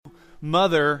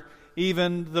mother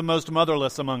even the most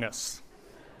motherless among us.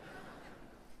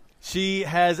 She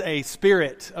has a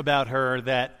spirit about her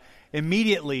that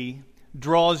immediately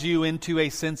draws you into a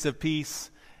sense of peace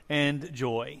and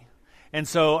joy. And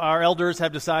so our elders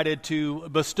have decided to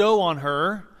bestow on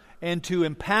her and to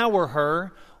empower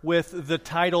her with the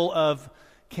title of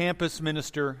campus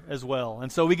minister as well.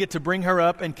 And so we get to bring her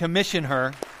up and commission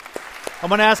her. I'm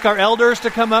going to ask our elders to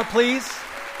come up, please.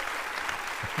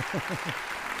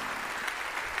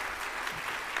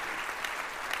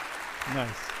 Nice.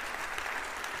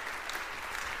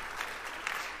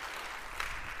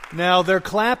 Now, they're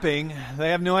clapping. They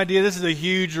have no idea this is a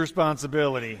huge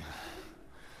responsibility.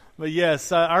 But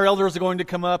yes, our elders are going to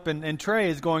come up, and Trey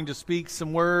is going to speak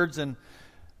some words and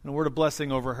a word of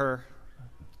blessing over her.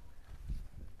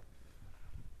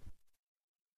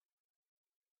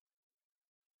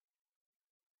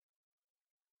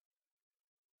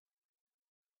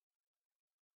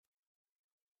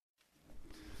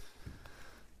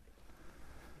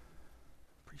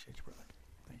 Appreciate you, brother.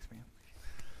 Thanks, man.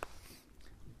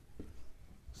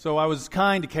 So I was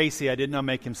kind to Casey. I did not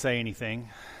make him say anything.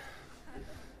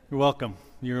 You're welcome.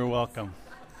 You're welcome.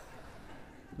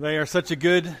 They are such a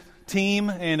good team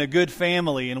and a good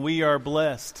family, and we are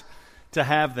blessed to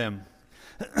have them.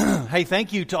 Hey,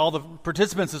 thank you to all the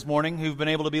participants this morning who've been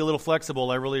able to be a little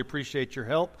flexible. I really appreciate your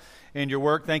help and your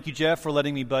work. Thank you, Jeff, for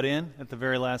letting me butt in at the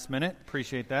very last minute.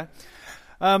 Appreciate that.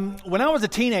 When I was a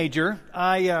teenager,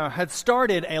 I had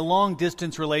started a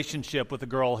long-distance relationship with a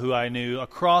girl who I knew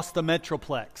across the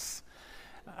Metroplex.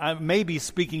 I may be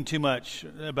speaking too much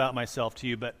about myself to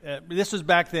you, but this was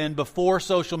back then before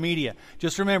social media.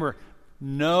 Just remember,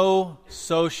 no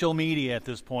social media at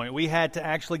this point. We had to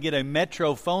actually get a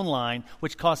Metro phone line,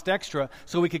 which cost extra,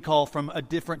 so we could call from a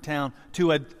different town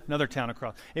to another town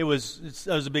across. It was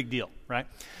a big deal, right?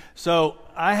 So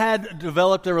I had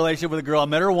developed a relationship with a girl. I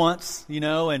met her once,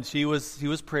 and she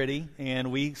was pretty,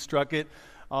 and we struck it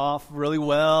off really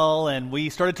well, and we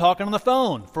started talking on the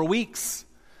phone for weeks.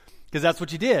 Because that's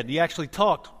what you did. You actually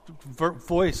talked,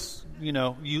 voice,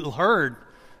 you heard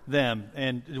them,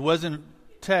 and it wasn't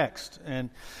text. And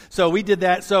so we did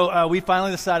that. So we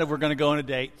finally decided we're going to go on a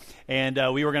date, and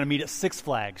we were going to meet at Six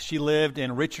Flags. She lived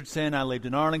in Richardson. I lived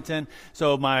in Arlington.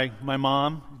 So my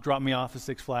mom dropped me off at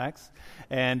Six Flags,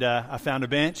 and I found a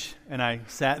bench, and I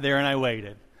sat there, and I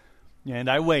waited. And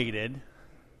I waited,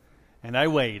 and I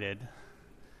waited.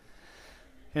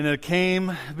 And it became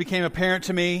apparent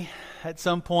to me at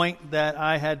some point that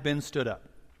I had been stood up.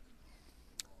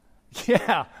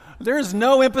 Yeah, there's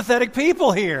no empathetic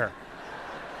people here.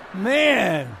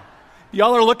 Man,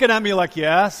 y'all are looking at me like,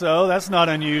 yeah, so that's not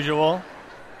unusual.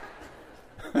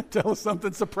 Tell us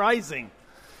something surprising.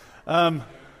 So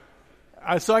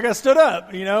I got stood up,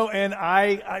 and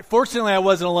I fortunately I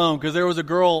wasn't alone, because there was a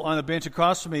girl on the bench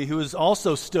across from me who was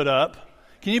also stood up.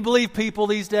 Can you believe people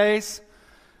these days?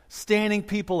 Standing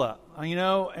people up,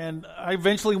 and I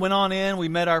eventually went on in. We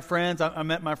met our friends. I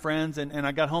met my friends, and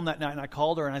I got home that night, and I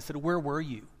called her, and I said, "Where were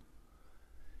you?"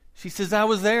 She says, "I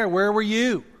was there. Where were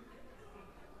you?"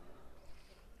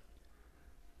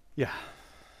 Yeah.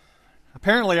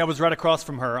 Apparently, I was right across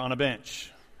from her on a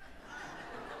bench.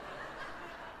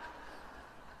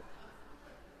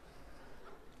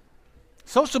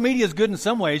 Social media is good in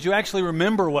some ways. You actually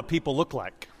remember what people look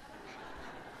like.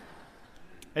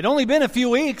 It'd only been a few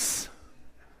weeks.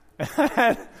 I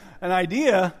had an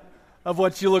idea of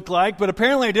what she looked like, but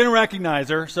apparently I didn't recognize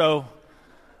her, so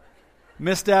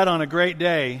missed out on a great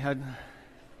day.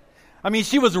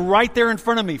 She was right there in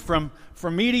front of me, from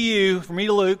me to you, from me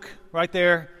to Luke, right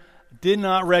there. Did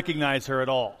not recognize her at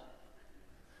all.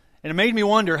 And it made me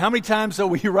wonder, how many times are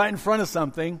we right in front of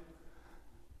something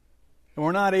and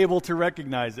we're not able to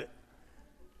recognize it?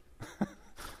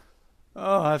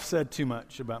 Oh, I've said too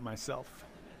much about myself.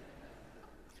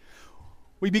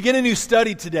 We begin a new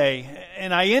study today,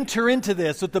 and I enter into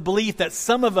this with the belief that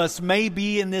some of us may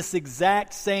be in this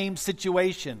exact same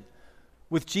situation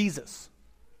with Jesus.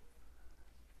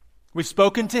 We've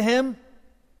spoken to Him.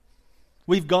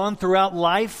 We've gone throughout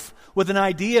life with an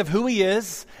idea of who He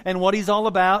is and what He's all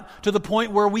about, to the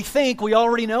point where we think we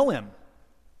already know Him.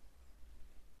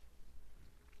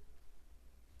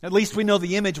 At least we know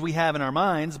the image we have in our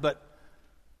minds, but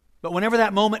whenever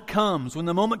that moment comes, when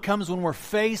we're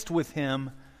faced with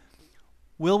Him,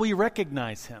 will we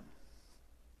recognize Him?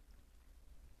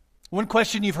 One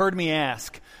question you've heard me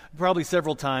ask, probably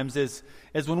several times, is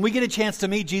when we get a chance to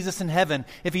meet Jesus in heaven,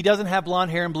 if He doesn't have blonde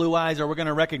hair and blue eyes, are we going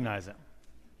to recognize Him?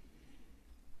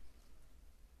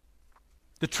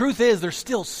 The truth is, there's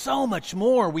still so much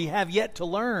more we have yet to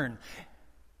learn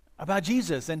about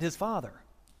Jesus and His Father.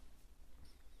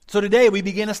 So today we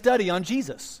begin a study on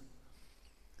Jesus.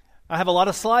 I have a lot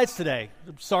of slides today.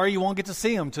 I'm sorry you won't get to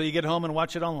see them until you get home and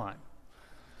watch it online.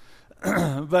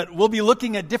 But we'll be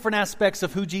looking at different aspects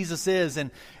of who Jesus is,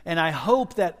 and I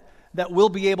hope that we'll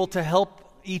be able to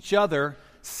help each other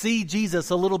see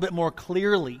Jesus a little bit more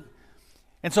clearly.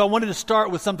 And so I wanted to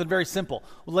start with something very simple.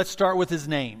 Well, let's start with his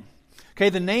name. Okay,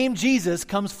 the name Jesus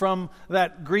comes from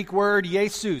that Greek word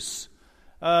Jesus.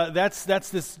 That's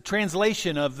this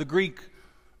translation of the Greek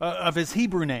of his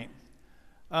Hebrew name.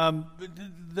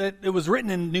 That it was written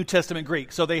in New Testament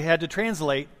Greek, so they had to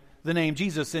translate the name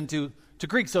Jesus into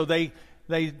Greek. So they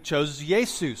chose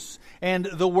Jesus, and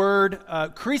the word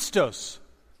Christos,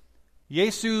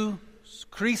 Jesus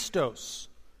Christos.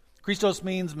 Christos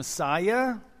means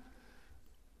Messiah.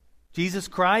 Jesus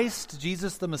Christ,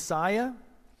 Jesus the Messiah.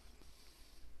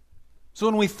 So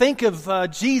when we think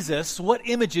of Jesus, what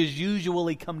images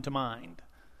usually come to mind?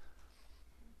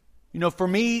 You know, for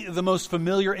me, the most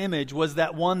familiar image was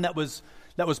that one that was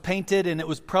painted, and it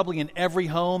was probably in every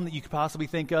home that you could possibly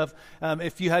think of.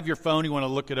 If you have your phone, you want to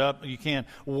look it up, you can.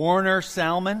 Warner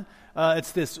Salmon.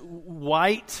 It's this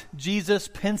white Jesus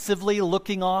pensively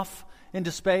looking off into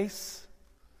space,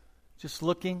 just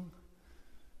looking.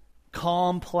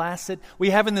 Calm, placid. We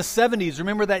have in the 70s,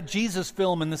 remember that Jesus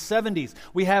film in the 70s?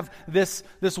 We have this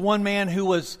one man who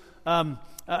was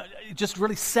just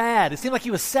really sad. It seemed like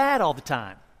he was sad all the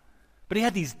time. But he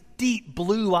had these deep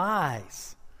blue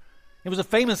eyes. It was a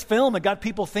famous film. It got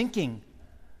people thinking.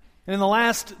 And in the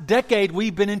last decade,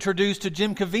 we've been introduced to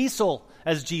Jim Caviezel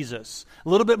as Jesus. A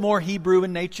little bit more Hebrew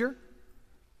in nature.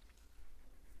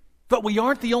 But we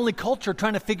aren't the only culture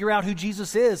trying to figure out who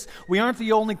Jesus is. We aren't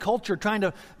the only culture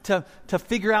trying to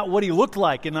figure out what he looked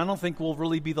like. And I don't think we'll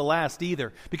really be the last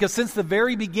either. Because since the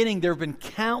very beginning, there have been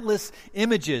countless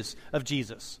images of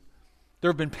Jesus. There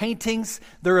have been paintings.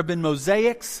 There have been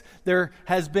mosaics. There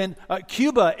has been...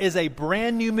 Cuba is a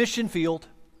brand new mission field.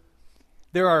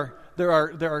 There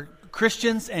are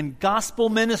Christians and gospel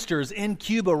ministers in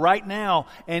Cuba right now,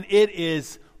 and it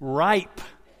is ripe.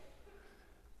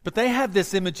 But they have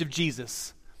this image of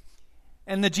Jesus.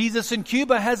 And the Jesus in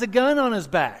Cuba has a gun on his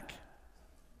back.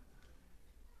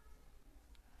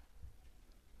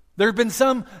 There have been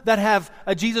some that have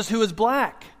a Jesus who is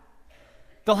black.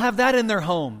 They'll have that in their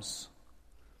homes.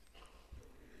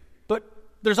 But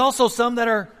there's also some that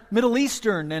are Middle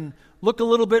Eastern and look a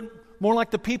little bit more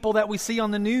like the people that we see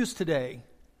on the news today.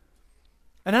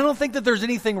 And I don't think that there's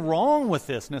anything wrong with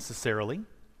this necessarily.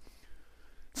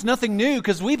 It's nothing new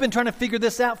because we've been trying to figure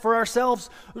this out for ourselves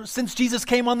since Jesus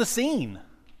came on the scene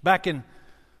back in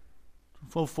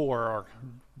 04 or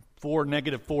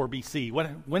 -4 BC,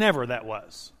 whenever that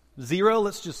was. 0,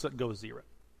 let's just go with 0.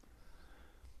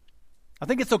 I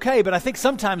think it's okay, but I think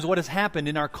sometimes what has happened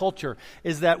in our culture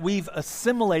is that we've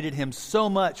assimilated him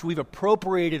so much, we've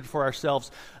appropriated for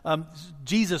ourselves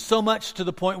Jesus so much to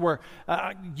the point where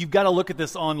you've got to look at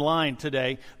this online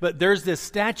today, but there's this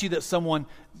statue that someone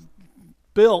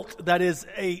built that is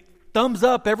a thumbs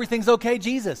up, everything's okay,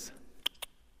 Jesus.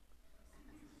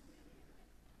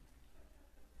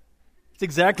 It's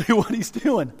exactly what he's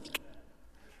doing.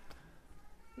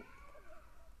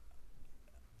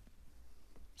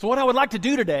 So what I would like to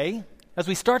do today, as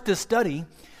we start this study,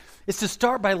 is to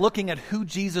start by looking at who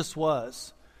Jesus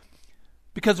was.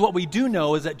 Because what we do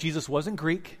know is that Jesus wasn't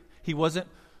Greek, he wasn't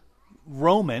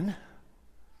Roman,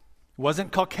 he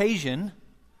wasn't Caucasian.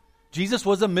 Jesus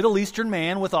was a Middle Eastern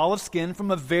man with olive skin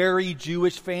from a very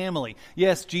Jewish family.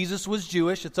 Yes, Jesus was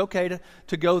Jewish. It's okay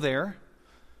to go there.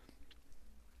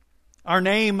 Our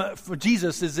name for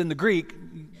Jesus is in the Greek.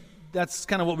 That's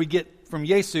kind of what we get from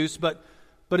Jesus, but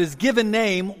his given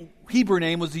name, Hebrew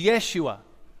name, was Yeshua.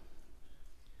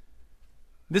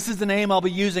 This is the name I'll be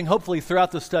using hopefully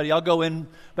throughout the study. I'll go in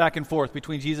back and forth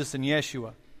between Jesus and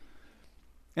Yeshua.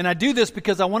 And I do this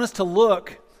because I want us to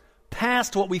look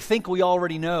past what we think we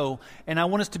already know, and I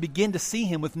want us to begin to see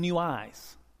him with new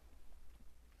eyes.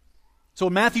 So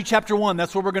in Matthew chapter 1,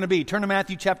 that's where we're going to be. Turn to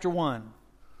Matthew chapter 1.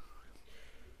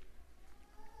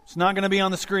 It's not going to be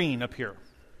on the screen up here.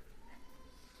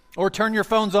 Or turn your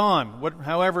phones on,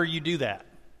 however you do that.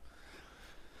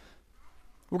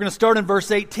 We're going to start in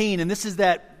verse 18, and this is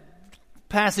that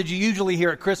passage you usually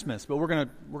hear at Christmas, but we're going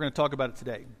to talk about it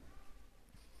today.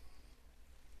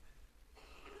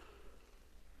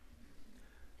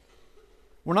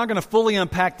 We're not going to fully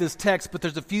unpack this text, but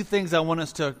there's a few things I want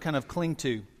us to kind of cling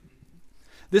to.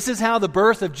 This is how the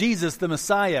birth of Jesus, the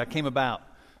Messiah, came about.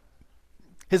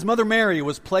 His mother Mary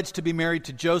was pledged to be married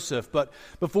to Joseph, but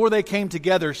before they came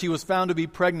together, she was found to be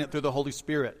pregnant through the Holy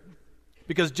Spirit.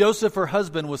 Because Joseph, her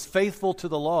husband, was faithful to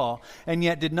the law and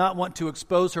yet did not want to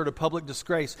expose her to public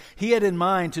disgrace, he had in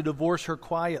mind to divorce her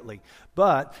quietly.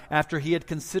 But after he had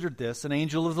considered this, an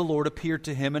angel of the Lord appeared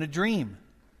to him in a dream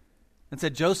and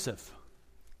said, Joseph,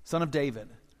 son of David,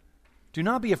 do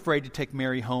not be afraid to take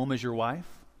Mary home as your wife,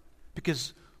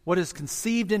 because what is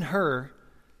conceived in her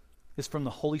is from the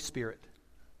Holy Spirit.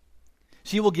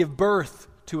 She will give birth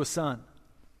to a son,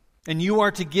 and you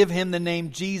are to give him the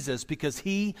name Jesus, because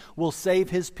he will save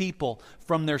his people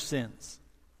from their sins.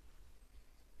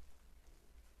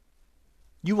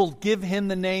 You will give him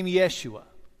the name Yeshua,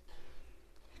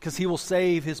 because he will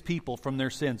save his people from their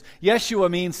sins. Yeshua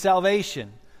means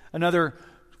salvation. Another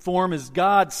form is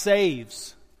God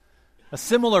saves. A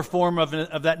similar form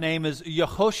of that name is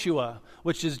Yehoshua,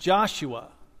 which is Joshua.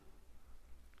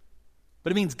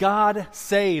 But it means God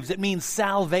saves. It means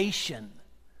salvation.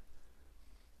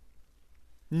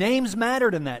 Names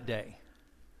mattered in that day.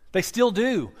 They still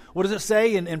do. What does it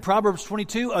say in Proverbs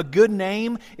 22? A good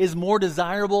name is more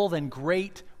desirable than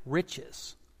great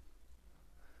riches.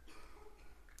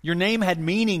 Your name had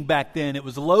meaning back then. It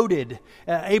was loaded.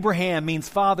 Abraham means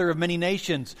father of many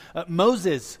nations.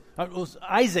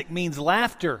 Isaac means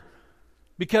laughter.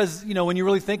 Because, when you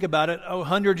really think about it, a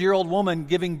 100-year-old woman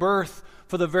giving birth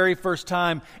for the very first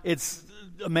time, it's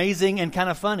amazing and kind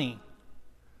of funny.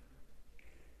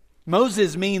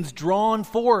 Moses means drawn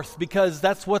forth, because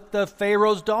that's what the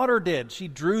Pharaoh's daughter did. She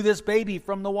drew this baby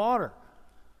from the water.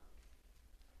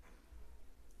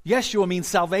 Yeshua means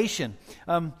salvation.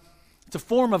 It's a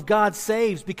form of God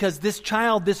saves, because this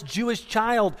child, this Jewish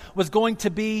child, was going to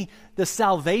be the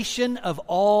salvation of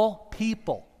all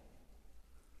people.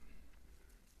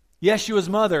 Yeshua's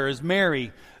mother is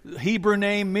Mary, Hebrew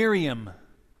name Miriam.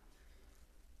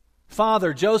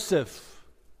 Father, Joseph,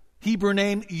 Hebrew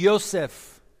name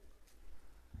Yosef.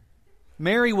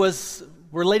 Mary was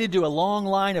related to a long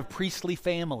line of priestly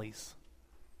families.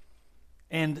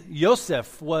 And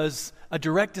Yosef was a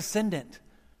direct descendant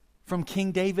from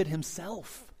King David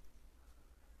himself.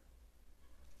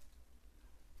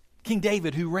 King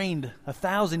David, who reigned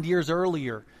 1,000 years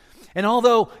earlier. And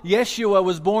although Yeshua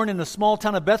was born in the small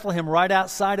town of Bethlehem right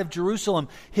outside of Jerusalem,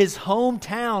 his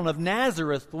hometown of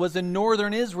Nazareth was in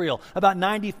northern Israel, about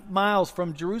 90 miles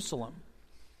from Jerusalem.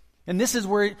 And this is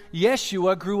where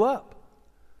Yeshua grew up.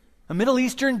 A Middle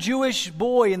Eastern Jewish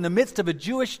boy in the midst of a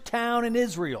Jewish town in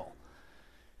Israel.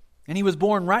 And he was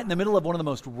born right in the middle of one of the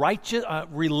most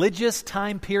religious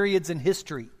time periods in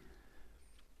history.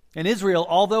 And Israel,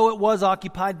 although it was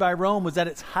occupied by Rome, was at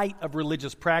its height of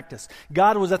religious practice.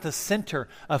 God was at the center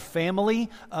of family,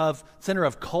 center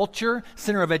of culture,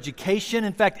 center of education.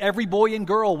 In fact, every boy and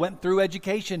girl went through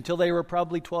education until they were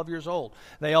probably 12 years old.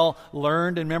 They all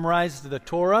learned and memorized the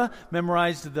Torah,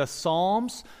 memorized the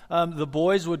Psalms. The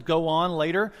boys would go on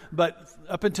later, but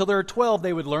up until they were 12,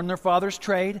 they would learn their father's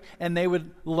trade, and they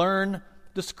would learn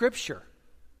the Scripture.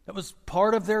 That was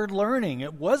part of their learning.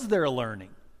 It was their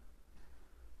learning.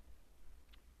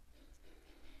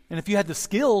 And if you had the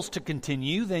skills to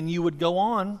continue, then you would go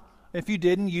on. If you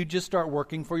didn't, you'd just start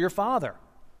working for your father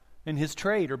in his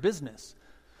trade or business.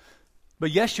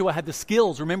 But Yeshua had the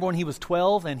skills. Remember when he was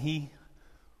 12 and he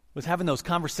was having those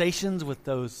conversations with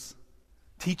those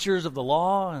teachers of the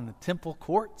law in the temple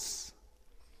courts?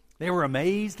 They were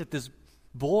amazed at this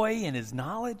boy and his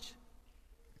knowledge.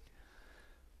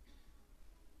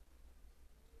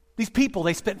 These people,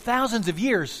 they spent thousands of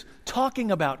years talking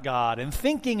about God and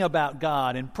thinking about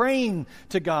God and praying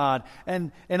to God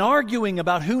and arguing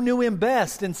about who knew him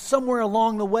best. And somewhere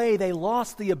along the way, they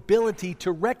lost the ability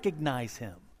to recognize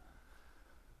him.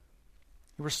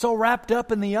 They were so wrapped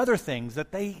up in the other things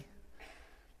that they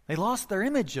lost their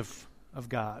image of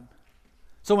God.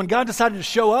 So when God decided to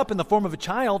show up in the form of a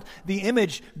child, the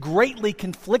image greatly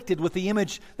conflicted with the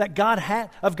image that God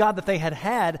had of God that they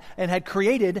had and had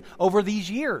created over these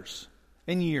years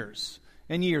and years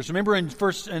and years. Remember in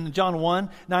John 1,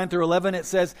 9 through 11, it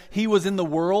says, "He was in the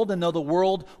world, and though the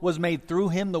world was made through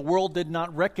him, the world did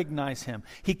not recognize him.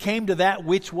 He came to that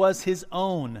which was his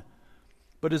own,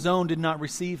 but his own did not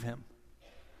receive him."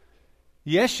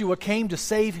 Yeshua came to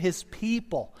save his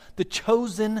people, the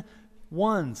chosen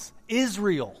ones,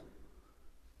 Israel.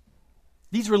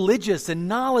 These religious and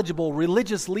knowledgeable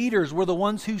religious leaders were the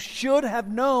ones who should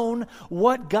have known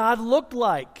what God looked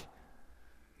like.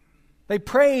 They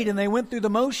prayed and they went through the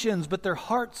motions, but their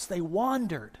hearts, they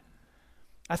wandered.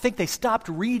 I think they stopped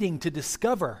reading to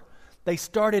discover. They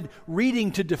started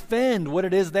reading to defend what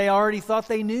it is they already thought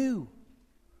they knew.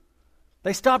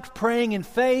 They stopped praying in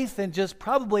faith and just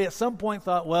probably at some point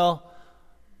thought, well,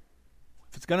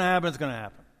 if it's going to happen, it's going to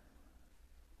happen.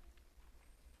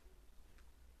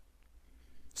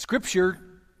 Scripture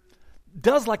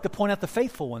does like to point out the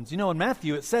faithful ones. You know, in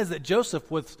Matthew it says that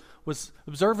Joseph was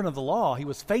observant of the law. He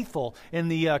was faithful. In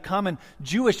the common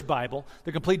Jewish Bible,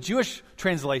 the complete Jewish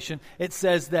translation, it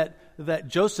says that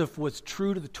Joseph was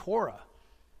true to the Torah.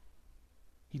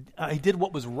 He did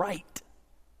what was right.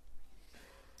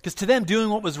 Because to them, doing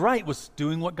what was right was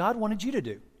doing what God wanted you to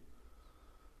do.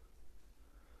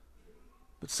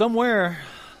 But somewhere,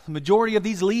 the majority of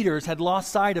these leaders had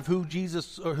lost sight of who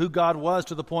Jesus or who God was,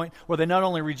 to the point where they not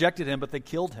only rejected him, but they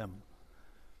killed him.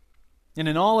 And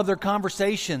in all of their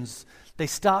conversations, they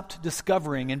stopped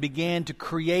discovering and began to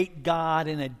create God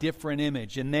in a different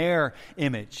image, in their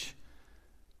image.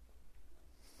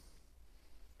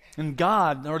 And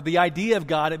God, or the idea of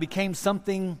God, it became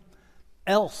something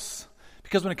else.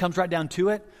 Because when it comes right down to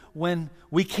it, when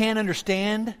we can't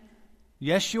understand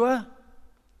Yeshua,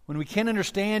 when we can't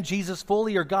understand Jesus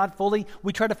fully or God fully,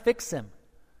 we try to fix him.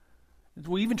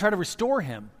 We even try to restore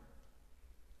him.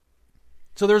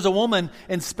 So there's a woman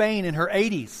in Spain in her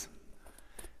 80s.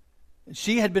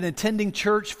 She had been attending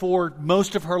church for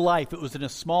most of her life. It was in a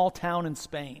small town in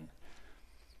Spain.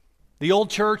 The old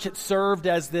church, it served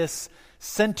as this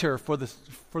center for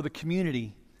the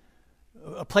community,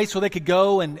 a place where they could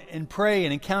go and pray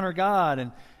and encounter God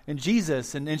and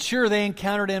Jesus. And sure, they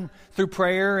encountered him through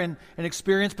prayer and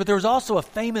experience, but there was also a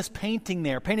famous painting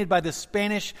there, painted by this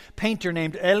Spanish painter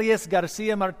named Elias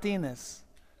Garcia Martinez.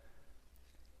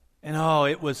 And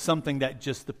it was something that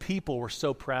just the people were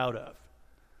so proud of.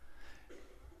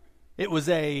 It was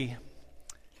a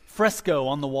fresco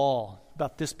on the wall,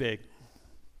 about this big.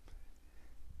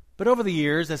 But over the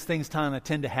years, as things kind of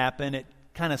tend to happen, it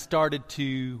kind of started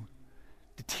to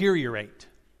deteriorate.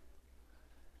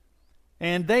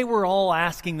 And they were all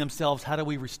asking themselves, how do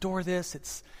we restore this?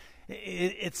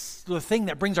 It's the thing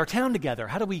that brings our town together.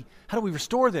 How do we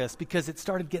restore this? Because it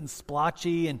started getting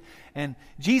splotchy, and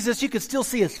Jesus, you could still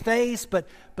see his face, but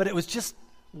it was just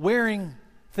wearing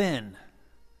thin.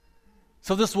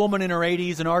 So this woman in her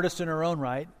 80s, an artist in her own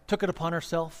right, took it upon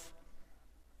herself.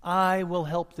 I will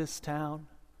help this town.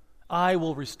 I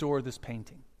will restore this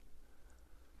painting.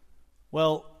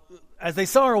 Well, as they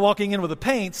saw her walking in with the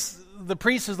paints, the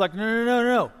priest was like,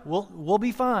 no. We'll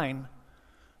be fine.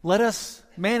 Let us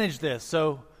manage this.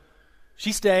 So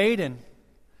she stayed and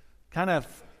kind of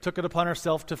took it upon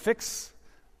herself to fix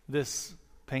this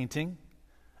painting.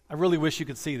 I really wish you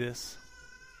could see this.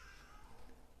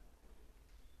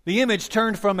 The image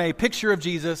turned from a picture of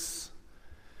Jesus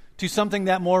to something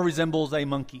that more resembles a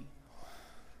monkey.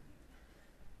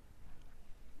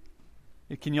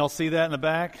 Can you all see that in the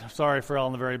back? Sorry for all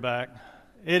in the very back.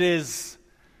 It is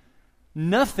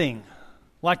nothing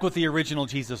like what the original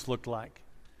Jesus looked like.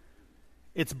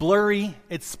 It's blurry,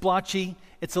 it's splotchy,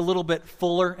 it's a little bit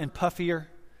fuller and puffier,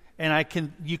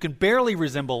 and you can barely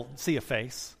see a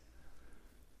face.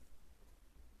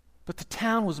 But the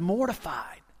town was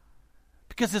mortified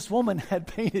because this woman had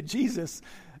painted Jesus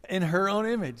in her own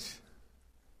image.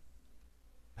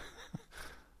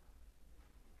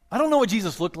 I don't know what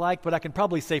Jesus looked like, but I can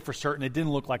probably say for certain it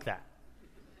didn't look like that.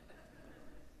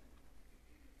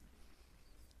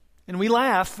 And we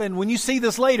laugh, and when you see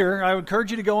this later, I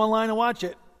encourage you to go online and watch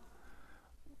it.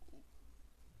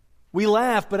 We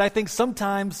laugh, but I think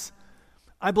sometimes,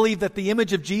 I believe that the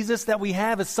image of Jesus that we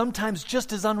have is sometimes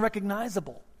just as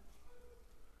unrecognizable.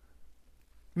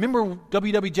 Remember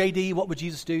WWJD, What Would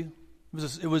Jesus Do?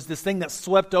 It was this thing that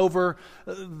swept over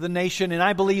the nation, and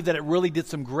I believe that it really did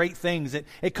some great things.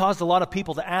 It caused a lot of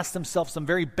people to ask themselves some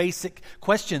very basic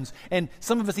questions, and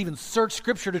some of us even searched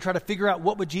Scripture to try to figure out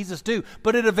what would Jesus do.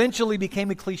 But it eventually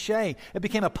became a cliche. It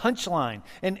became a punchline,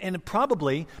 and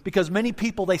probably because many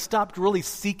people, they stopped really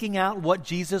seeking out what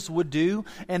Jesus would do,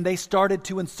 and they started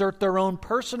to insert their own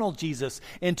personal Jesus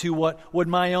into what would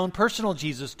my own personal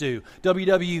Jesus do.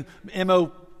 WWMOPJD.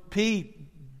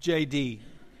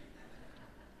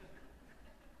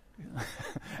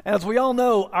 As we all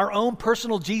know, our own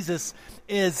personal Jesus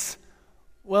is,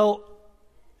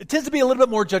 it tends to be a little bit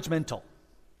more judgmental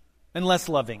and less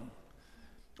loving,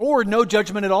 or no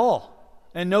judgment at all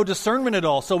and no discernment at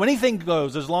all. So anything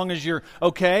goes as long as you're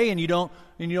okay and you don't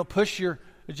push your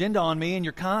agenda on me and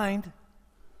you're kind.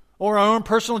 Or our own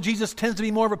personal Jesus tends to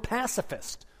be more of a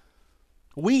pacifist,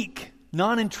 weak,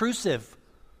 non-intrusive,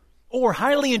 or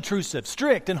highly intrusive,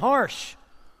 strict and harsh.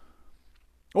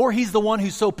 Or he's the one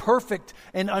who's so perfect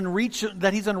and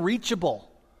that he's unreachable.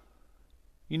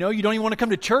 You don't even want to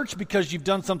come to church because you've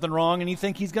done something wrong and you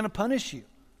think he's going to punish you.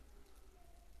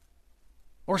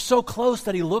 Or so close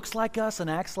that he looks like us and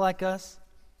acts like us.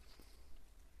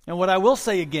 And what I will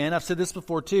say again, I've said this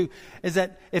before too, is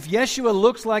that if Yeshua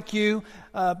looks like you,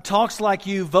 talks like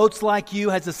you, votes like you,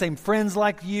 has the same friends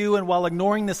like you, and while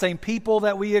ignoring the same people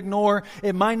that we ignore,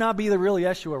 it might not be the real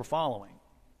Yeshua we're following.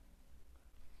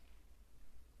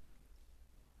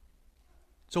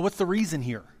 So what's the reason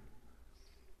here?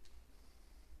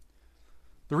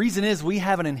 The reason is we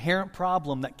have an inherent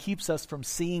problem that keeps us from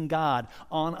seeing God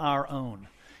on our own,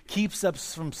 keeps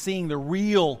us from seeing the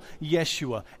real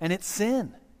Yeshua, and it's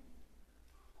sin.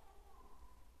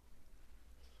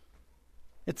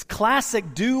 It's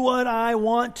classic do what I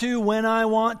want to, when I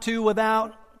want to,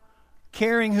 without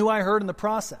caring who I hurt in the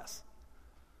process.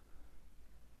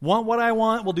 Want what I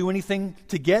want, will do anything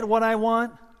to get what I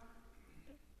want.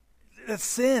 That's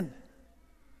sin.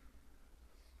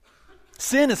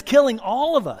 Sin is killing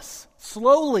all of us,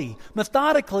 slowly,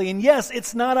 methodically, and yes,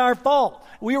 it's not our fault.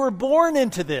 We were born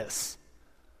into this.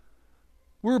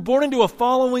 We were born into a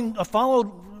fallen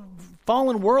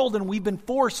world, and we've been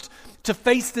forced to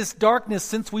face this darkness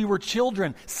since we were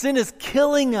children. Sin is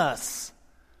killing us.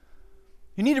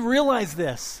 You need to realize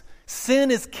this. Sin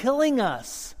is killing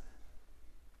us.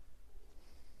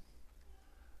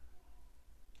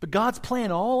 But God's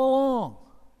plan all along,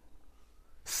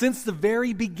 since the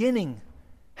very beginning,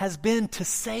 has been to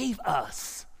save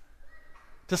us,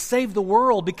 to save the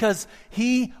world, because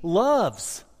He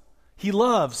loves. He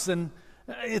loves, and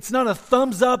it's not a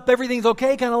thumbs up, everything's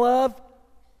okay kind of love.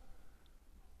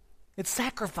 It's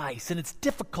sacrifice, and it's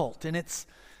difficult, and it's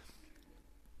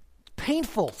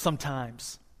painful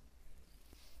sometimes.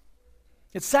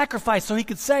 It's sacrifice so He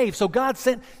could save. So God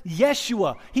sent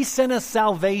Yeshua. He sent us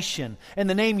salvation. And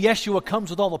the name Yeshua comes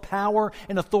with all the power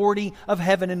and authority of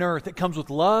heaven and earth. It comes with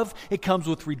love. It comes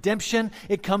with redemption.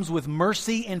 It comes with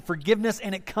mercy and forgiveness.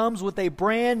 And it comes with a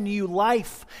brand new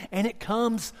life. And it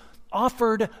comes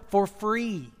offered for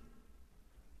free.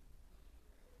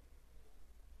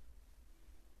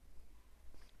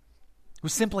 We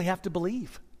simply have to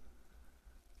believe.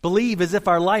 Believe as if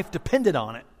our life depended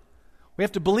on it. We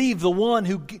have to believe the one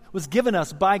who was given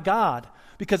us by God,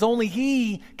 because only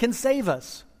He can save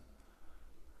us.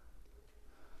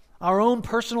 Our own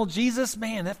personal Jesus,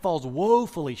 man, that falls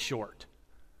woefully short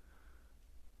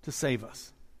to save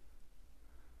us.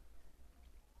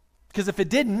 Because if it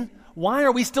didn't, why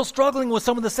are we still struggling with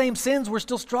some of the same sins we're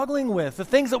still struggling with? The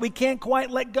things that we can't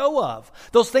quite let go of.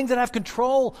 Those things that have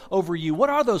control over you. What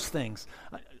are those things?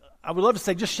 I would love to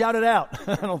say, just shout it out.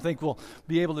 I don't think we'll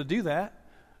be able to do that.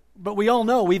 But we all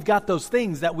know we've got those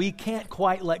things that we can't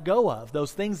quite let go of.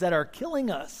 Those things that are killing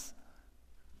us.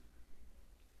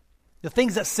 The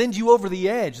things that send you over the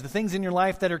edge. The things in your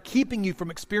life that are keeping you from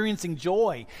experiencing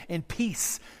joy and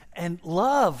peace and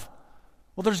love.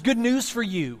 Well, there's good news for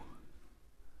you.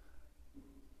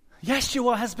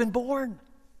 Yeshua has been born.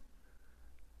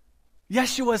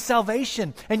 Yeshua is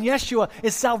salvation. And Yeshua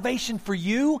is salvation for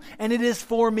you, and it is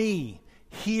for me,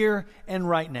 here and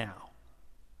right now.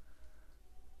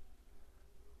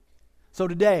 So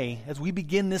today, as we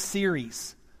begin this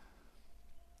series,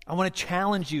 I want to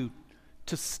challenge you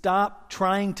to stop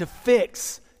trying to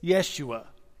fix Yeshua.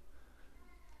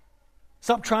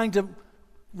 Stop trying to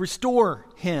restore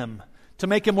Him, to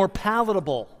make Him more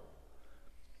palatable.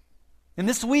 And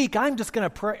this week, I'm just going to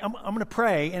pray. I'm going to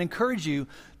pray and encourage you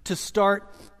to start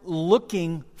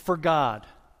looking for God,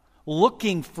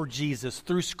 looking for Jesus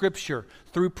through Scripture,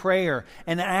 through prayer,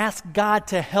 and ask God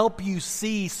to help you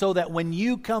see so that when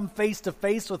you come face to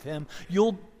face with Him,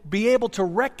 you'll be able to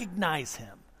recognize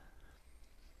Him.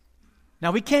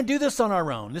 Now, we can't do this on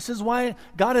our own. This is why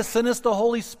God has sent us the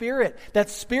Holy Spirit, that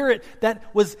Spirit that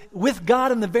was with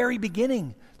God in the very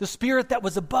beginning, the Spirit that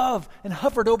was above and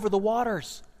hovered over the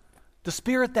waters, the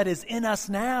Spirit that is in us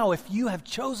now if you have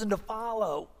chosen to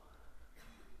follow.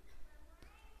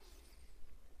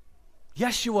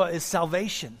 Yeshua is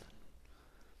salvation.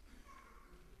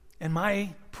 And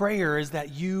my prayer is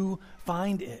that you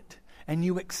find it and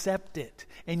you accept it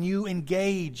and you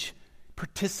engage,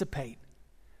 participate.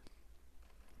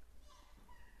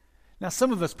 Now,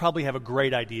 some of us probably have a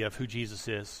great idea of who Jesus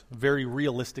is, a very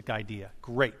realistic idea.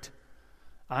 Great.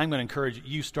 I'm going to encourage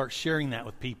you start sharing that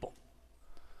with people.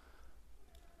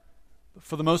 But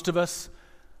for the most of us,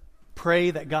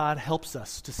 pray that God helps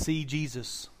us to see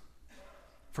Jesus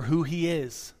for who He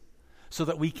is so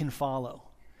that we can follow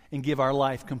and give our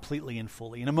life completely and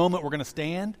fully. In a moment, we're going to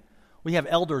stand. We have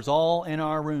elders all in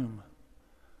our room.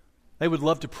 They would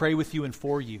love to pray with you and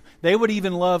for you. They would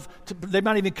even love to, they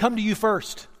might even come to you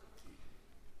first.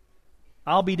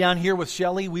 I'll be down here with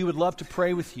Shelley. We would love to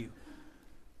pray with you.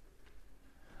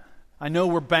 I know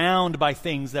we're bound by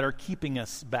things that are keeping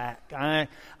us back.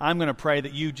 I'm going to pray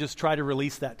that you just try to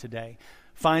release that today.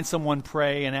 find someone,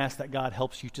 pray, and ask that God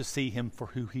helps you to see him for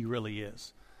who he really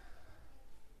is.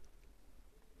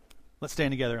 Let's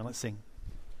stand together and let's sing.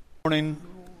 Morning,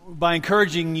 by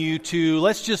encouraging you to,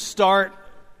 let's just start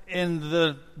in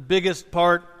the biggest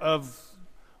part of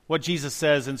what Jesus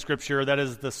says in Scripture, that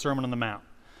is the Sermon on the Mount.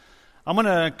 I'm going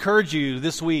to encourage you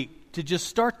this week to just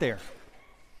start there.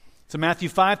 So Matthew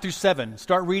 5 through 7.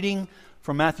 Start reading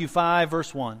from Matthew 5,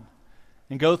 verse 1,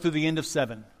 and go through the end of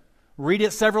 7. Read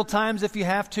it several times if you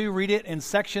have to. Read it in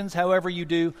sections, however you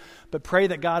do. But pray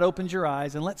that God opens your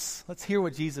eyes, and let's hear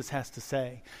what Jesus has to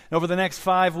say. And over the next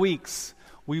 5 weeks,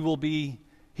 we will be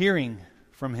hearing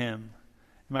from him.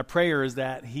 And my prayer is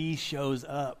that he shows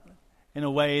up in a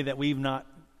way that we've not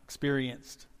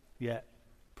experienced yet,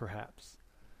 perhaps.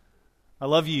 I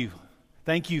love you.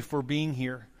 Thank you for being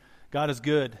here. God is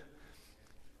good.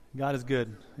 God is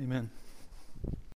good. Amen.